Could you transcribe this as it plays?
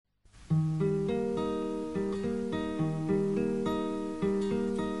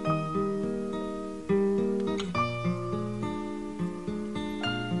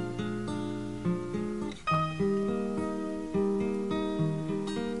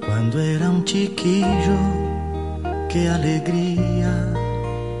Cuando era un chiquillo, qué alegría,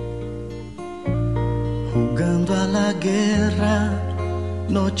 jugando a la guerra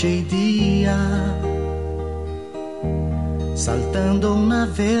noche y día, saltando una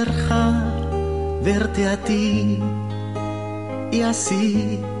verja, verte a ti y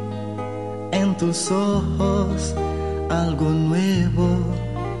así en tus ojos algo nuevo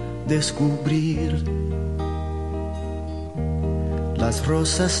descubrir. Las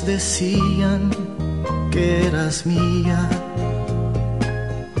rosas decían que eras mía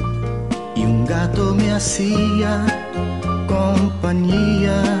y un gato me hacía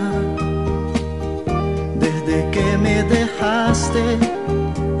compañía. Desde que me dejaste,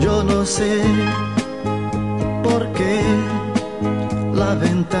 yo no sé por qué la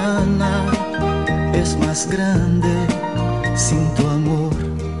ventana es más grande sin tu amor.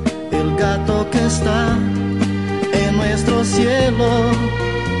 El gato que está en nuestro cielo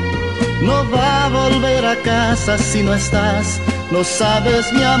no va a volver a casa si no estás. No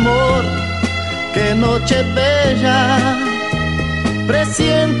sabes, mi amor, qué noche bella,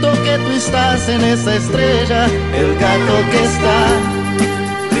 presiento que tú estás en esa estrella. El gato que está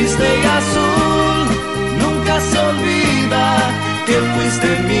triste y azul nunca se olvida que fuiste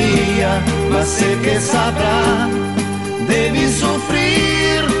mía, mas sé que sabrá de mi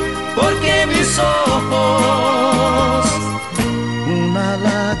sufrir, porque mis ojos una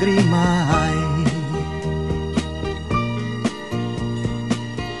lágrima hay.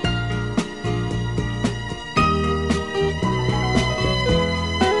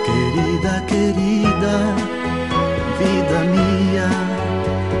 Querida, querida, vida mía,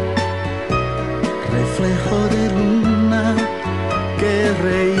 reflejo de luna que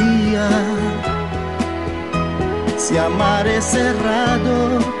reía. Si amar es cerrado,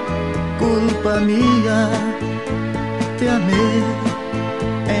 culpa mía, te amé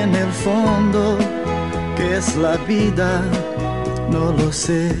en el fondo, que es la vida, no lo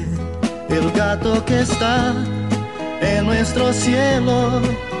sé. El gato que está en nuestro cielo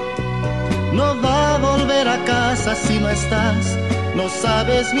no va a volver a casa si no estás. No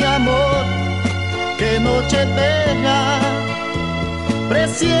sabes, mi amor, qué noche bella,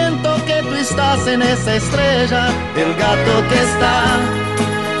 presiento que tú estás en esa estrella. El gato que está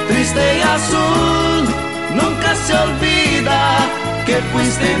triste y azul nunca se olvida que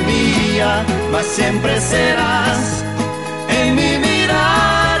fuiste mía, mas siempre serás en mi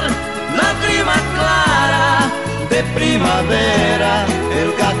mirar, lágrima clara de primavera. El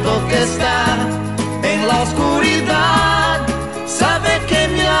gato que está en la oscuridad sabe que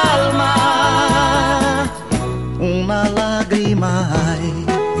mi alma una lágrima hay.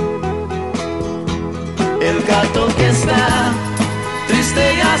 El gato que está triste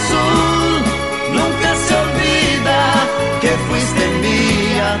y azul nunca se olvida que fuiste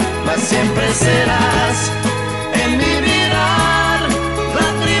mía, mas siempre serás en mi mirar,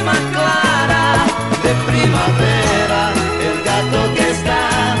 lágrima clara de primavera. El gato que está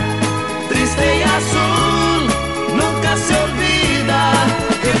triste y azul nunca se olvida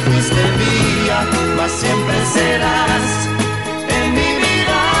que fuiste mía, mas siempre serás en mi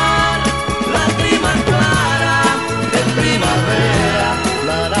mirar, lágrima clara de primavera.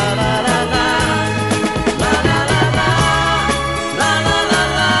 La la la la la, la la la la, la la la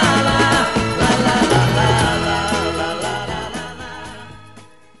la, la la la la, la la la la.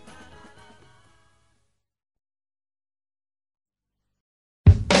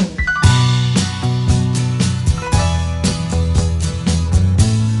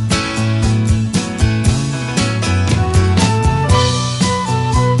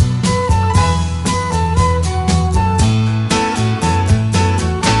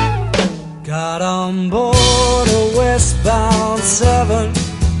 Got on board a westbound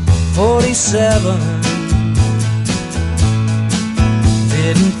 747.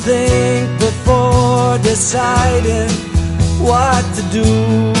 Didn't think before deciding what to do.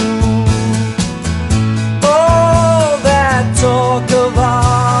 All that talk of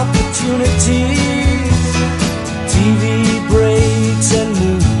opportunities, TV breaks and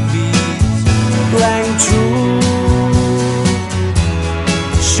movies rang true,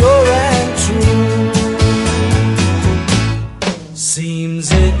 sure and true.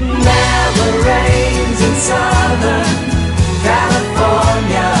 Seems it never rains in Southern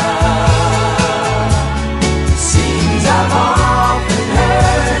California. Seems I've often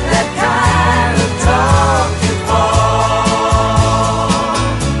heard that kind of talk before.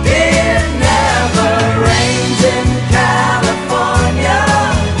 It never rains in California,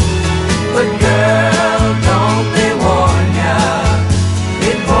 but girl, don't they warn ya,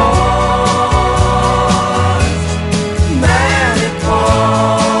 it pours, man, it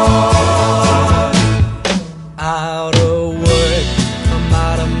pours.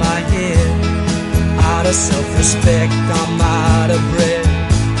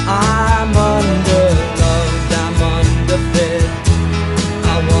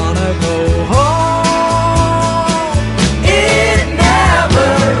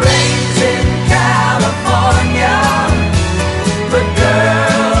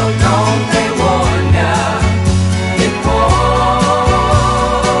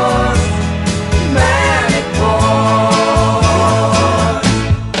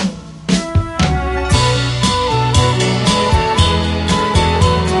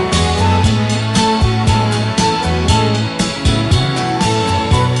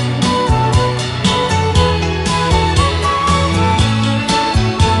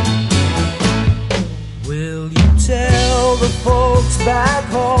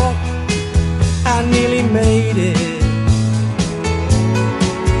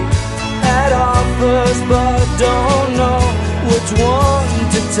 don't know which one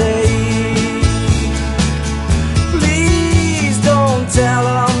to take. Please don't tell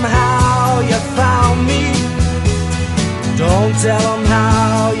them how you found me. Don't tell them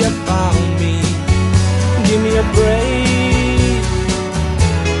how you found me. Give me a break.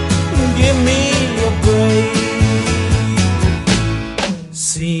 Give me a break.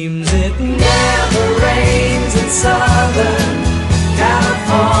 Seems it never rains in Southern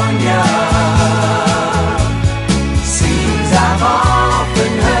California. Seems I've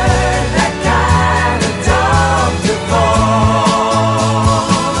often heard that kind of talk before.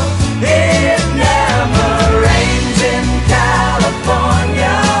 It never rains in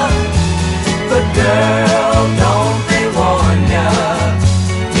California, but girl, don't they warn ya?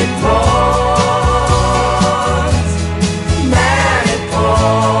 It pours, man, it pours.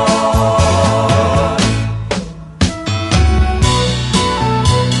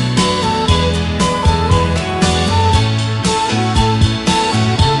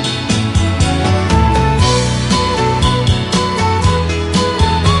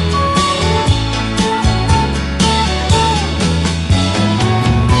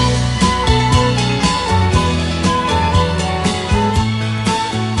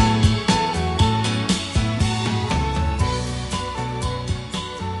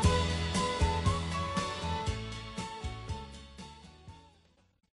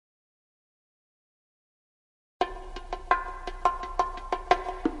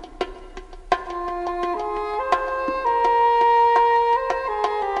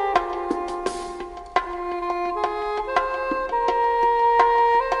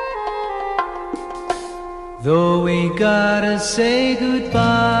 Though we gotta say goodbye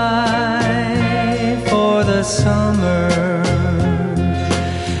for the summer,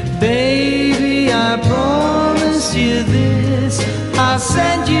 baby, I promise you this, I'll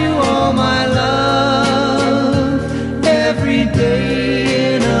send you all my love every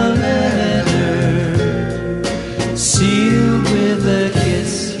day in a letter, sealed with a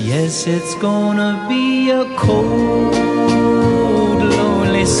kiss. Yes, it's gonna be a cold,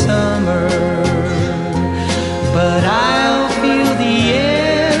 lonely summer, but I'll feel the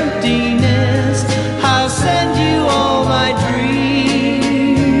emptiness. I'll send you all my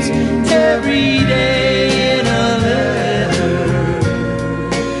dreams every day in a letter,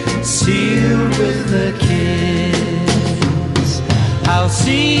 sealed with a kiss. I'll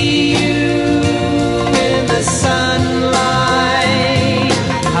see you in the sunlight.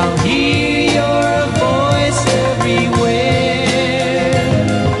 I'll hear your voice everywhere.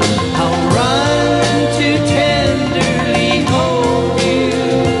 I'll run to tenderly hold you,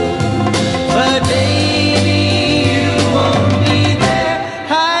 but baby, you won't be there.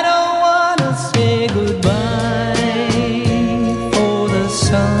 I don't wanna say goodbye for the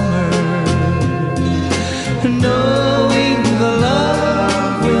summer, knowing the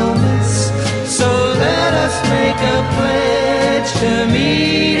love we'll miss. So let us make a pledge to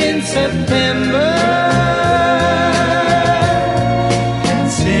meet in September and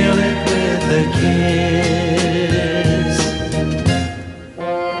seal it with a kiss.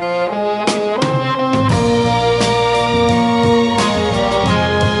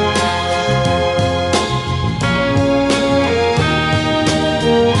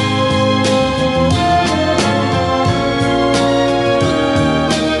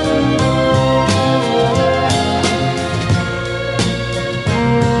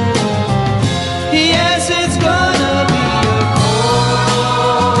 Yes, it's gonna be a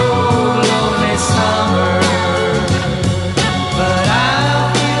cold, lonely summer, but I'll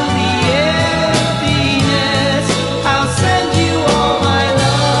feel the emptiness. I'll send you all my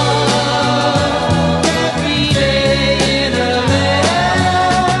love every day in a letter,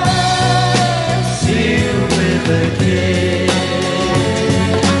 sealed with a kiss,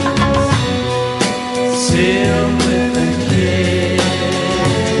 sealed with a kiss.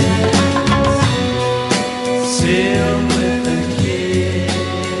 Sealed with a kiss.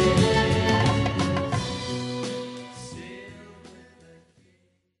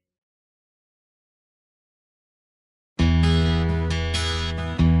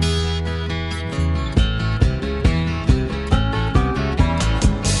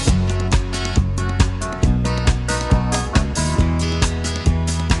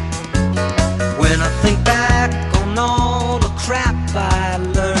 When I think back on all the crap I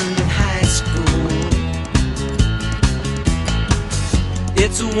learned in high school,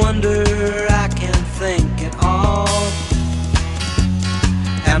 it's a wonder I can think at all.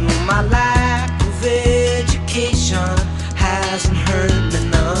 And my lack of education hasn't hurt me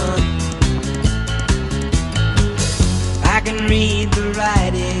none. I can read the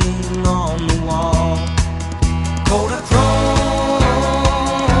writing on the wall.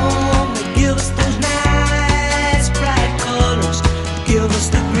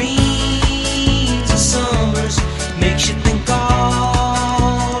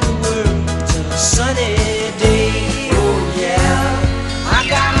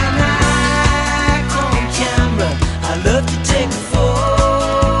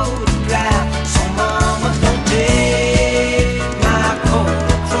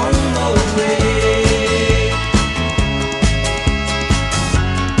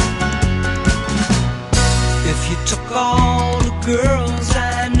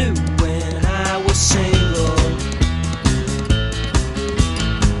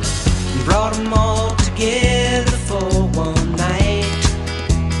 brought them all together for one night.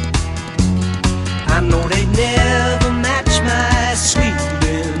 I know they'd never match my sweet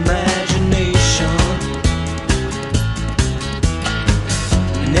imagination,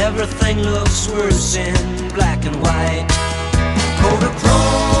 and everything looks worse in black and white. Kodachrome,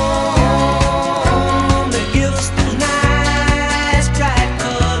 they give us those nice bright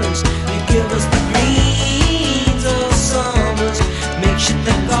colors. They give us the greens of summers. Makes you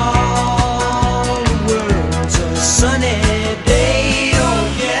think all the world's a sunny day. Oh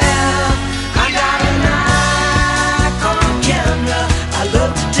yeah, I got a Nikon camera. I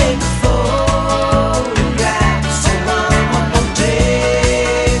love to take photographs, so I'm gonna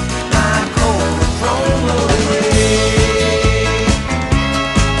take my Kodachrome away.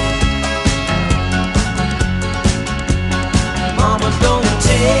 Mama, don't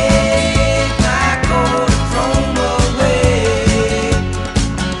take my Kodachrome away.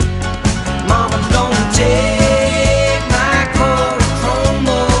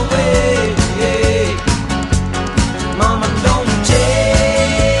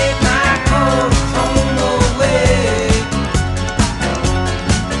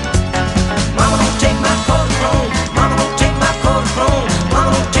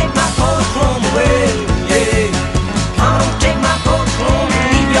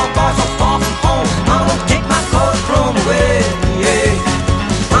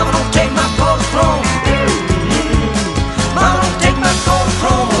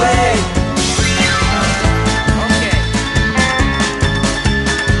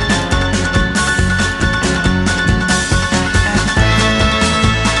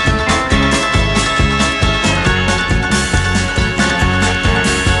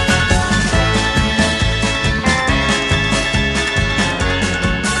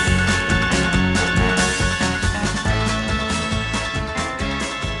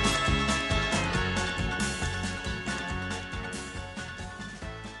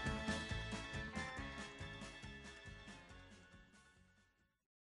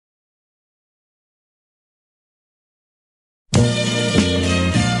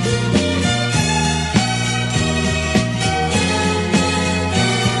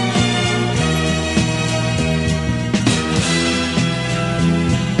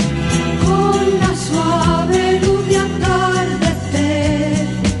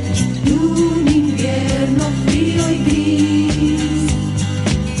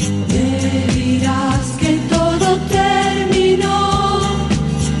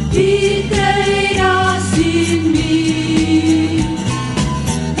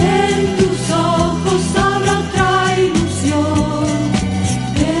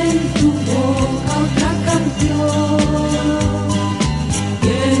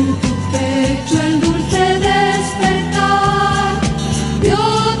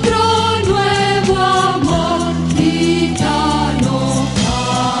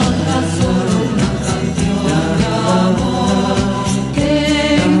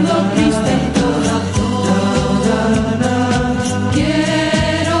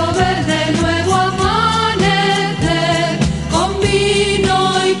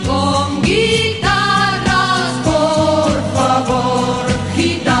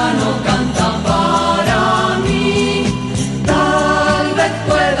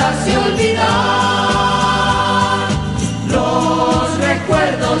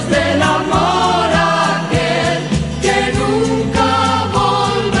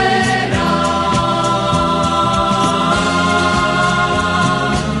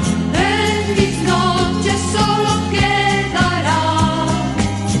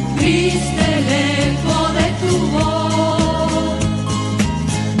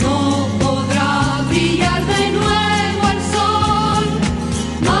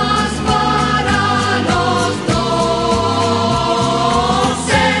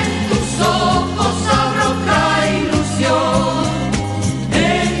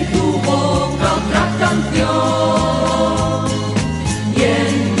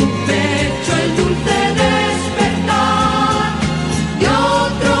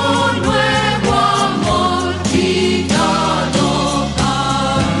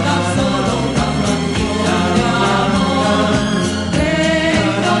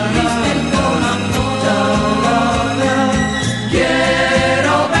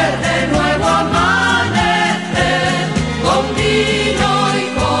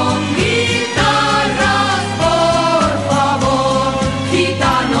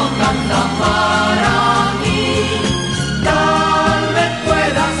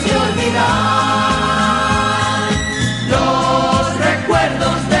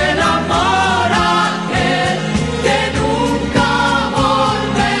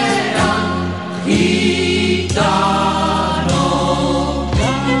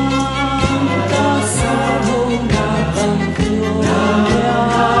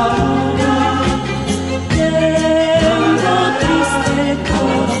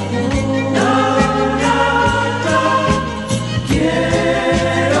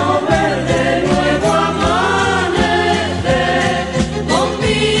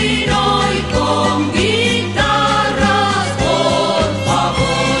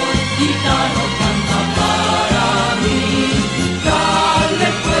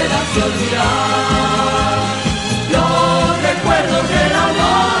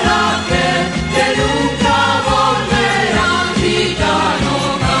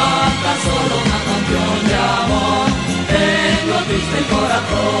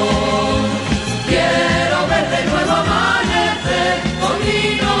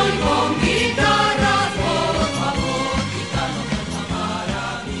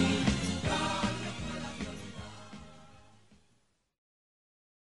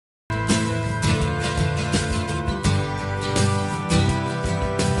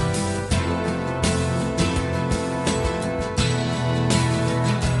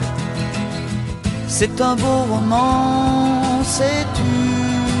 C'est un beau roman, c'est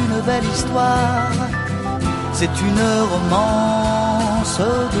une belle histoire, c'est une romance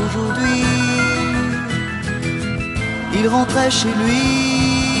d'aujourd'hui. Il rentrait chez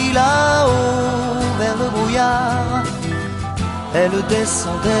lui là-haut vers le brouillard, elle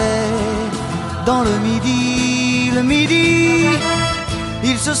descendait dans le midi. Le midi,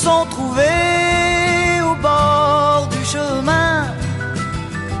 ils se sont trouvés au bord du chemin,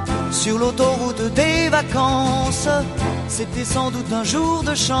 sur l'autoroute des vacances. C'était sans doute un jour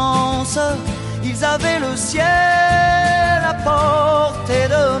de chance, ils avaient le ciel à portée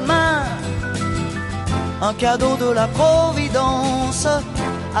de main, un cadeau de la Providence.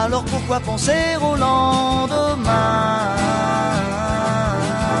 Alors pourquoi penser au lendemain?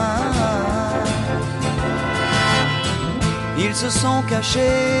 Ils se sont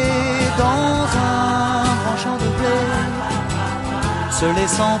cachés dans un grand champ de blé, se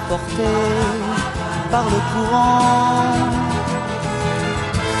laissant porter par le courant,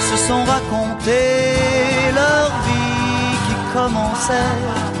 se sont raconté leur vie qui commençait.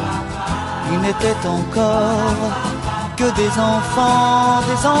 Ils n'étaient encore que des enfants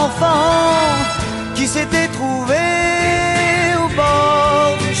qui s'étaient trouvés au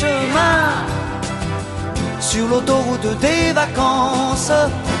bord du chemin, sur l'autoroute des vacances.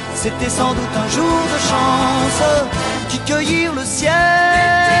 C'était sans doute un jour de chance, qui cueillirent le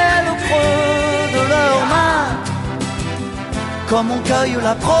ciel au creux de leurs mains, comme on cueille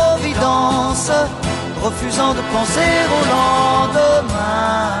la Providence, refusant de penser au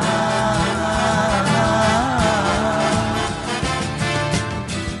lendemain.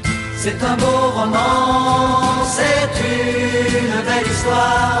 C'est un beau roman, c'est une belle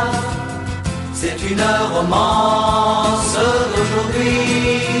histoire, c'est une romance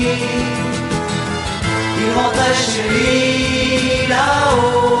d'aujourd'hui. Il rentrait chez lui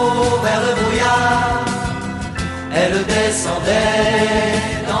là-haut vers le brouillard, elle descendait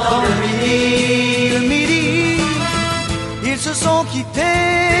dans le midi. Le midi, ils se sont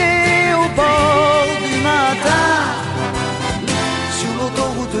quittés au bord du matin, sur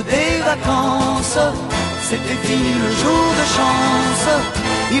l'autoroute des vacances. C'était fini le jour de chance.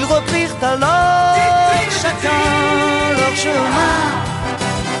 Ils reprirent alors chacun leur chemin,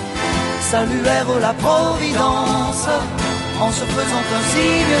 saluèrent la Providence en se faisant un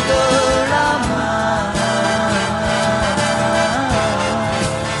signe de la main.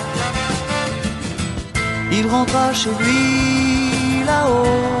 Il rentra chez lui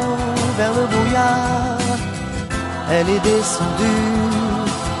là-haut vers le brouillard, elle est descendue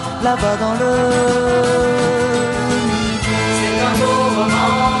là-bas dans le midi. C'est un beau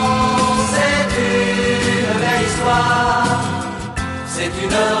roman, c'est une belle histoire, c'est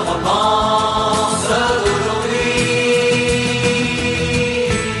une romance d'aujourd'hui.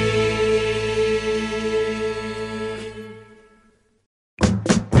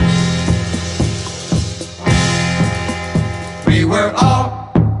 We were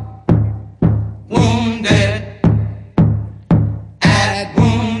all wounded at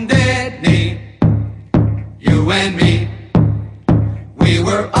Wounded Knee, you and me. We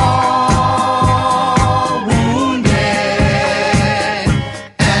were all wounded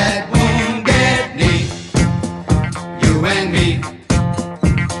at Wounded Knee, you and me.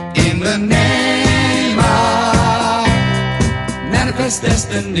 In the name of manifest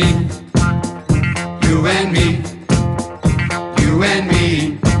destiny, you and me. You and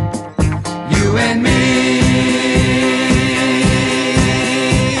me, you and me.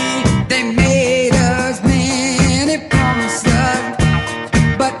 They made us many promises,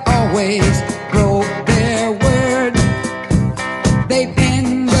 but always broke their word. They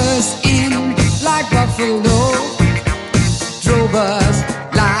penned us in like buffalo, drove us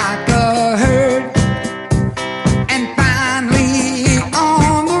like a herd, and finally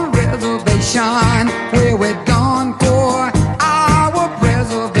on the reservation where we'd gone for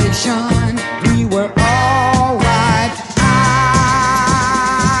we were all wiped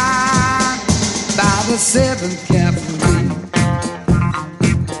out by the 7th Cavalry.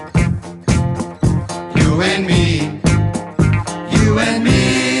 You and me, you and me.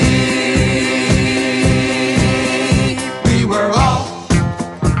 We were all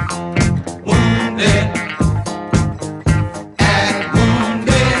wounded at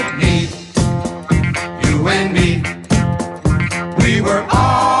Wounded Knee. You and me. We were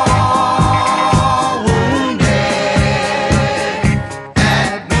all wounded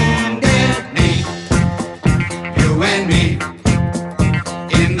at Wounded Knee.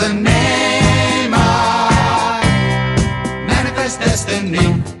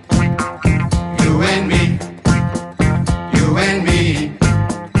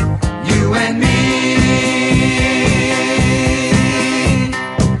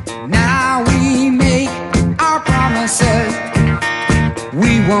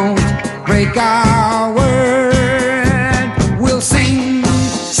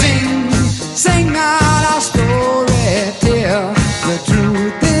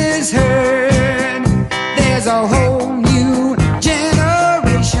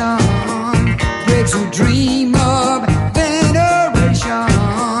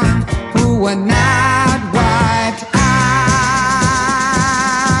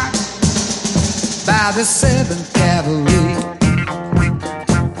 the 7th Cavalry.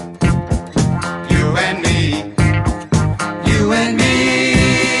 You and me, You and me,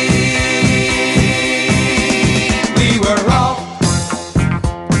 we were all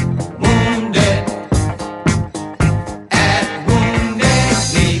wounded at Wounded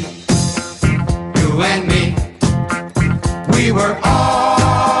Knee. You and me, we were all